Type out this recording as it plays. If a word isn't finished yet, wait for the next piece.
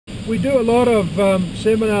we do a lot of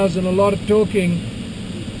seminars and a lot of talking,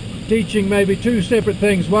 teaching maybe two separate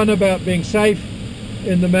things. One about being safe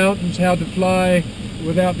in the mountains, how to fly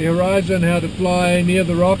without the horizon, how to fly near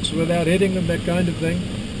the rocks without hitting them, that kind of thing.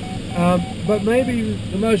 But maybe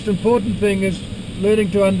the most important thing is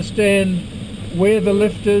learning to understand where the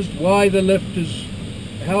lift is, why the lift is,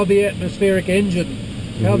 how the atmospheric engine,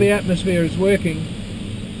 how the atmosphere is working,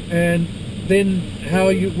 and then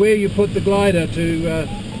where you put the glider to.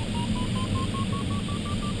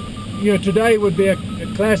 Today would be a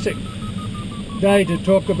classic day to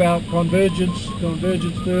talk about convergence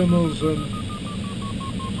thermals,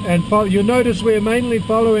 and you notice we're mainly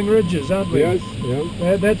following ridges, aren't we? Yes,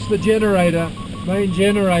 yeah. That's the main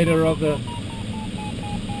generator of the.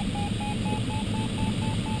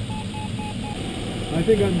 I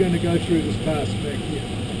think I'm going to go through this pass back here.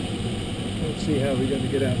 Let's see how we're going to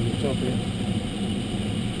get out to the top here.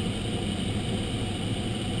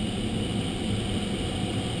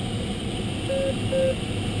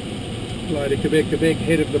 Fly to Quebec,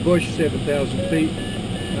 head of the bush, 7,000 feet,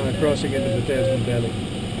 crossing into the Tasman Valley.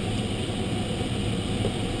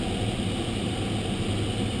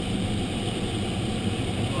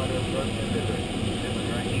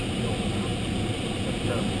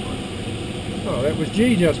 Oh, that was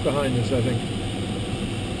G just behind us, I think.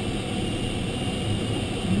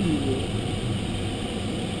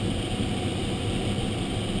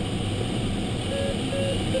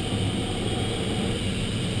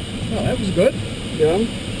 Oh, that was good. Yeah.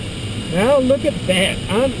 Now look at that.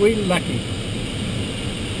 Aren't we lucky?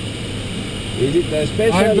 Is it the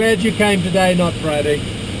special? I'm glad you came today, not Friday.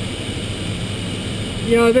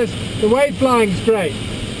 The wave flying's great.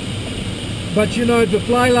 But to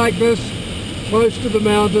fly like this, close to the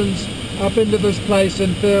mountains, up into this place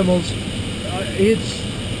in thermals,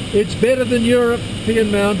 it's better than European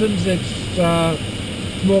mountains.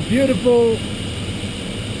 It's more beautiful.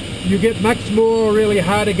 You get much more really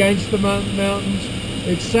hard against the mountains.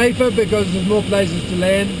 It's safer because there's more places to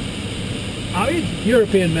land.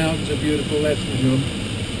 European mountains are beautiful, that's for sure.